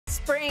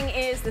Spring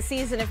is the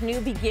season of new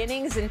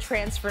beginnings and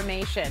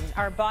transformation.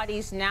 Our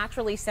bodies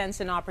naturally sense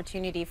an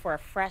opportunity for a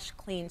fresh,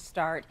 clean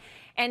start.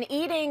 And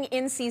eating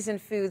in-season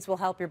foods will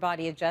help your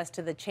body adjust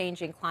to the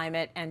changing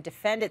climate and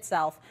defend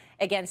itself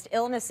against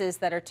illnesses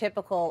that are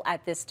typical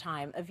at this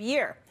time of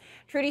year.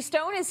 Trudy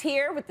Stone is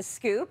here with the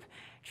scoop.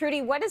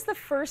 Trudy, what is the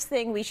first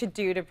thing we should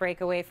do to break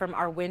away from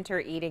our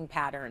winter eating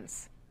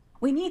patterns?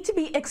 We need to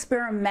be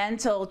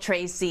experimental,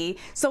 Tracy.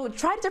 So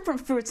try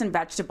different fruits and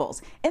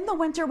vegetables. In the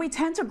winter, we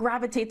tend to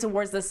gravitate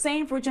towards the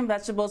same fruits and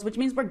vegetables, which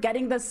means we're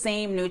getting the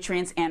same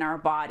nutrients in our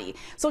body.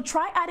 So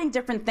try adding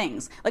different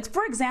things. Like,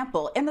 for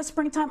example, in the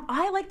springtime,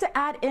 I like to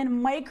add in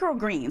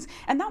microgreens.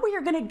 And that way you're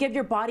going to give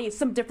your body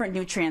some different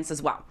nutrients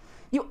as well.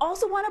 You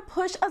also want to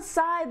push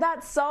aside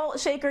that salt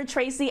shaker,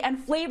 Tracy,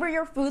 and flavor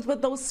your foods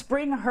with those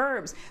spring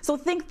herbs. So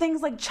think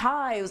things like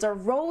chives or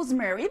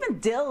rosemary, even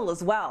dill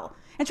as well.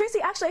 And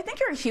Tracy, actually, I think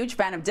you're a huge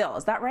fan of dill.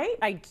 Is that right?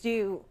 I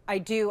do.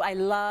 I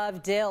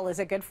love dill. Is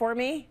it good for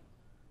me?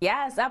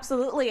 Yes,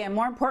 absolutely. And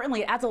more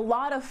importantly, it adds a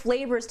lot of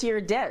flavors to your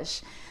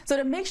dish. So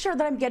to make sure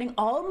that I'm getting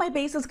all of my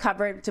bases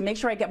covered, to make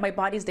sure I get my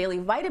body's daily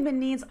vitamin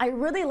needs, I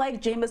really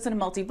like Jameson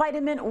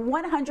Multivitamin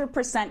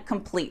 100%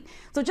 complete.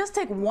 So just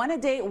take one a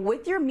day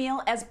with your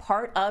meal as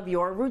part of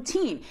your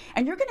routine.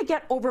 And you're going to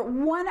get over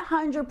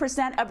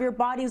 100% of your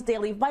body's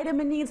daily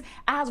vitamin needs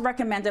as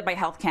recommended by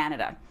Health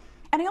Canada.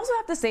 And I also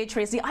have to say,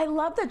 Tracy, I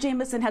love that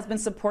Jameson has been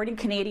supporting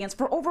Canadians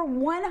for over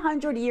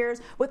 100 years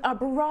with a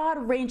broad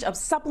range of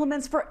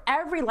supplements for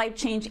every life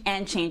change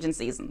and change in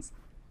seasons.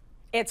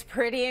 It's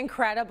pretty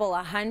incredible,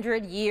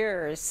 100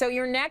 years. So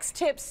your next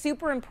tip's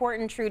super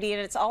important, Trudy,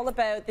 and it's all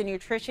about the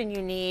nutrition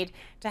you need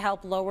to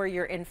help lower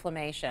your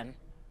inflammation.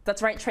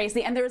 That's right,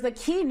 Tracy. And there's a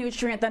key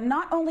nutrient that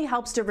not only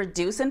helps to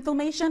reduce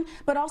inflammation,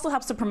 but also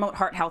helps to promote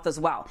heart health as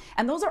well.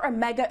 And those are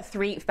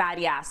omega-3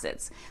 fatty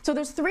acids. So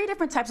there's 3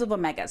 different types of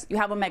omegas. You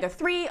have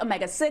omega-3,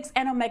 omega-6,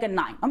 and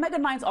omega-9.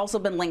 Omega-9's also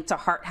been linked to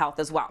heart health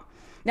as well.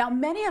 Now,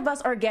 many of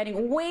us are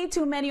getting way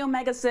too many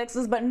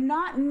omega-6s, but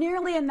not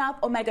nearly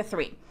enough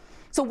omega-3.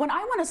 So when I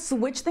want to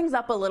switch things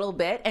up a little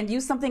bit and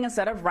use something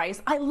instead of rice,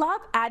 I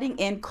love adding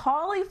in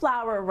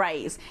cauliflower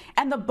rice.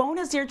 And the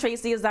bonus here,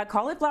 Tracy, is that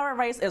cauliflower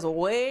rice is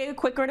way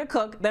quicker to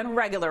cook than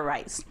regular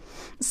rice.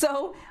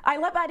 So I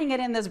love adding it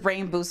in this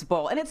brain boost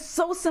bowl, and it's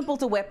so simple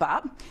to whip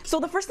up.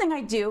 So the first thing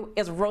I do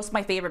is roast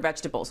my favorite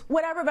vegetables.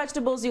 Whatever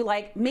vegetables you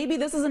like, maybe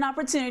this is an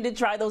opportunity to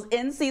try those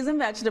in-season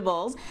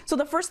vegetables. So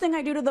the first thing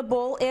I do to the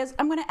bowl is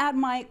I'm going to add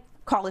my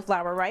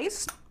cauliflower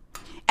rice.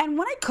 And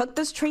when I cook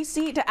this,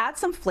 Tracy, to add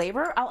some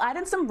flavor, I'll add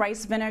in some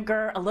rice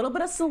vinegar, a little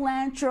bit of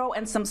cilantro,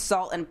 and some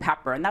salt and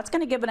pepper. And that's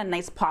going to give it a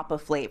nice pop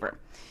of flavor.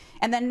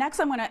 And then next,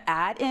 I'm going to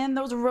add in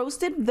those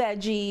roasted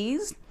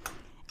veggies.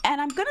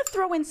 And I'm going to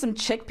throw in some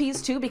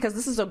chickpeas, too, because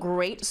this is a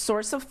great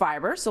source of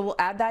fiber. So we'll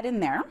add that in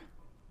there.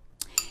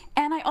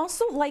 And I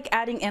also like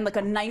adding in like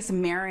a nice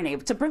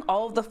marinade to bring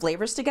all of the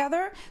flavors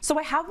together. So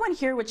I have one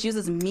here which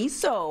uses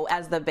miso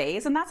as the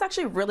base. And that's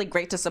actually really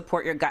great to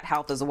support your gut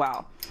health as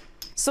well.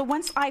 So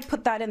once I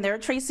put that in there,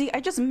 Tracy, I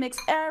just mix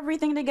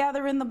everything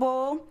together in the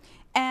bowl.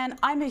 And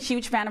I'm a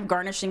huge fan of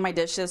garnishing my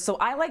dishes, so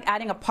I like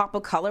adding a pop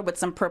of color with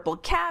some purple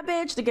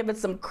cabbage to give it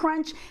some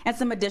crunch and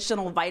some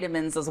additional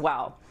vitamins as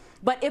well.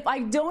 But if I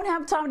don't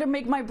have time to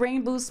make my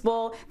brain boost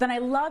bowl, then I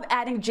love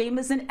adding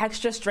Jameson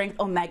Extra Strength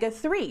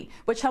Omega-3,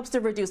 which helps to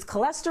reduce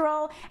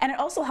cholesterol, and it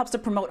also helps to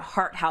promote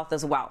heart health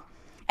as well.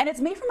 And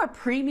it's made from a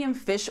premium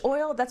fish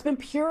oil that's been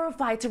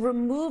purified to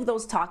remove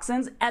those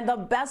toxins. And the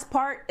best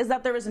part is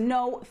that there is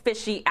no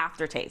fishy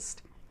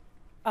aftertaste.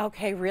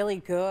 Okay, really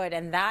good.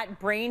 And that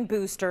brain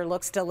booster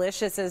looks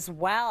delicious as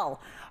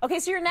well. Okay,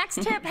 so your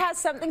next tip has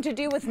something to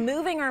do with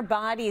moving our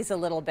bodies a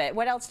little bit.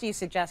 What else do you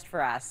suggest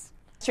for us?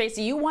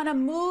 Tracy, you want to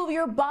move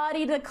your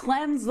body to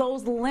cleanse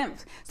those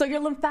lymph. So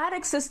your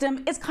lymphatic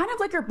system is kind of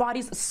like your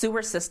body's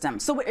sewer system.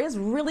 So it is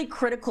really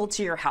critical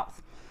to your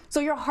health. So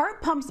your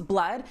heart pumps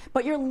blood,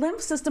 but your lymph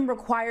system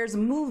requires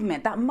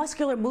movement, that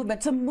muscular movement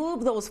to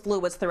move those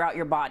fluids throughout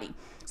your body.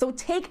 So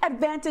take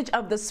advantage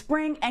of the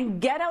spring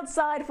and get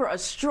outside for a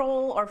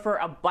stroll or for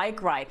a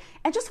bike ride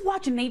and just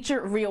watch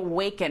nature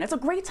reawaken. It's a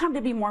great time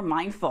to be more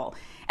mindful.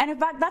 And in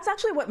fact, that's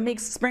actually what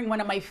makes spring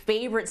one of my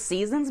favorite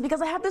seasons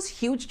because I have this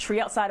huge tree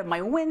outside of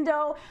my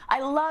window. I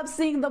love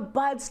seeing the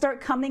buds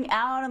start coming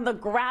out and the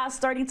grass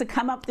starting to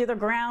come up through the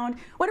ground.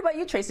 What about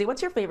you, Tracy?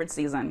 What's your favorite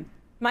season?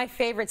 My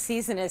favorite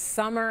season is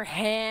summer,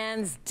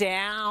 hands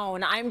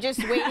down. I'm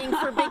just waiting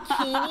for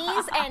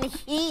bikinis and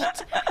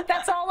heat.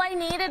 That's all I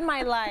need in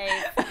my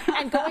life.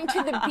 And going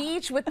to the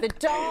beach with the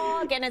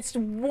dog, and it's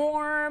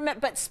warm,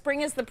 but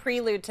spring is the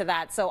prelude to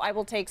that, so I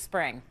will take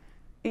spring.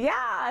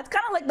 Yeah, it's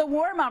kind of like the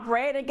warm-up,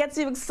 right? It gets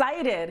you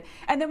excited.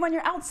 And then when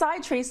you're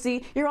outside,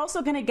 Tracy, you're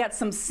also going to get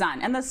some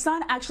sun. And the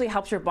sun actually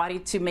helps your body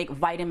to make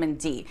vitamin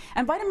D.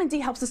 And vitamin D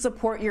helps to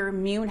support your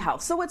immune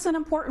health, so it's an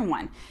important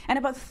one. And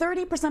about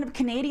 30% of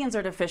Canadians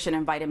are deficient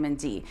in vitamin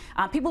D.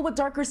 People with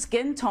darker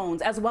skin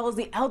tones, as well as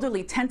the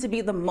elderly, tend to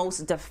be the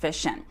most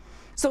deficient.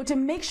 So to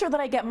make sure that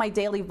I get my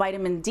daily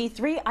vitamin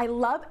D3, I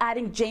love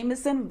adding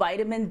Jameson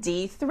vitamin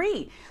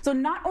D3. So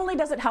not only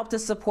does it help to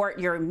support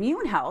your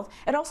immune health,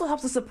 it also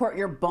helps to support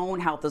your bone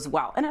health as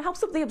well. And it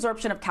helps with the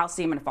absorption of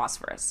calcium and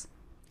phosphorus.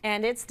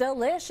 And it's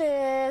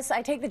delicious.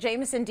 I take the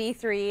Jameson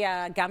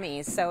D3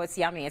 gummies, so it's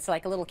yummy. It's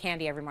like a little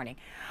candy every morning.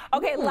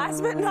 Okay,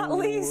 last but not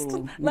least,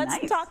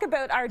 let's talk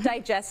about our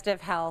digestive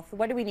health.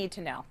 What do we need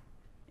to know?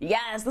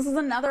 Yes, this is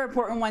another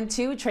important one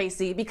too,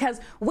 Tracy,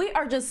 because we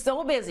are just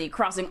so busy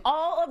crossing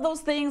all of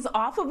those things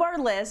off of our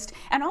list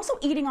and also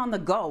eating on the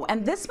go.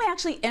 And this may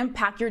actually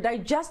impact your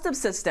digestive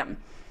system.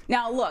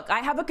 Now, look, I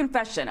have a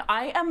confession.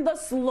 I am the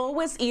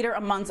slowest eater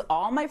amongst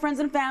all my friends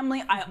and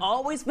family. I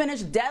always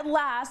finish dead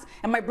last.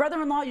 And my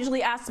brother-in-law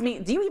usually asks me,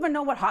 do you even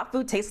know what hot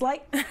food tastes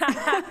like?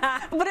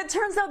 But it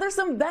turns out there's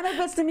some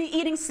benefits to me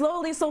eating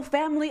slowly. So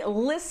family,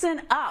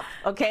 listen up,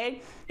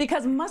 okay?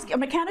 Because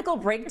mechanical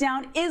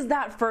breakdown is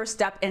that first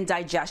step in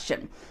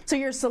digestion. So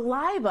your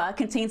saliva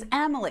contains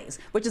amylase,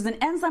 which is an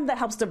enzyme that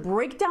helps to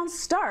break down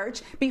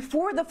starch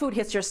before the food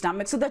hits your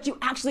stomach so that you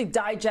actually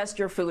digest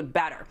your food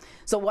better.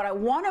 So what I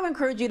want to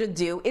encourage you to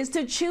do is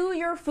to chew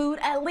your food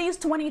at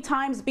least 20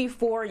 times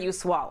before you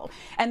swallow.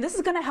 And this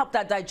is going to help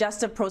that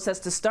digestive process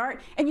to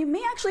start, and you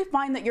may actually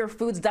find that your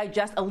foods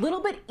digest a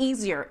little bit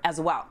easier as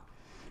well.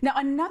 Now,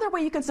 another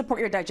way you can support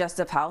your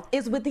digestive health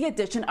is with the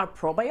addition of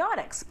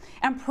probiotics.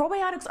 And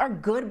probiotics are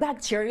good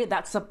bacteria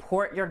that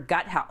support your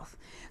gut health.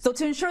 So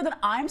to ensure that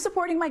I'm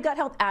supporting my gut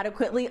health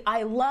adequately,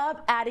 I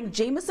love adding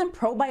Jameson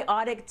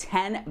Probiotic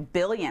 10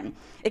 billion.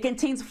 It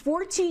contains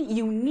 14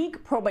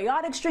 unique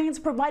probiotic strains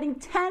providing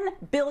 10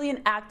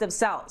 billion active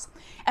cells.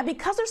 And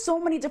because there's so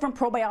many different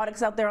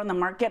probiotics out there on the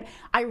market,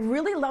 I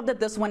really love that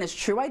this one is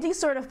TrueID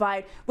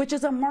certified, which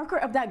is a marker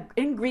of that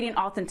ingredient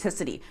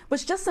authenticity,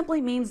 which just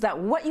simply means that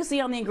what you see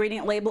on the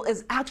ingredient label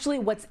is actually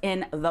what's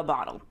in the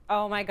bottle.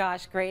 Oh my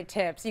gosh, great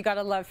tips. You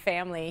gotta love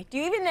family. Do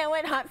you even know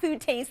what hot food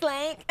tastes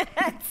like?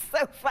 That's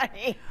so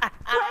funny.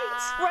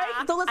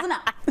 Right? So listen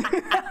up.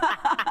 Trudy,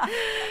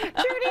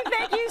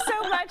 thank you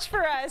so much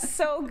for us.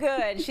 So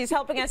good. She's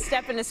helping us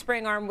step into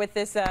spring arm with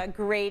this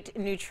great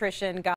nutrition guide.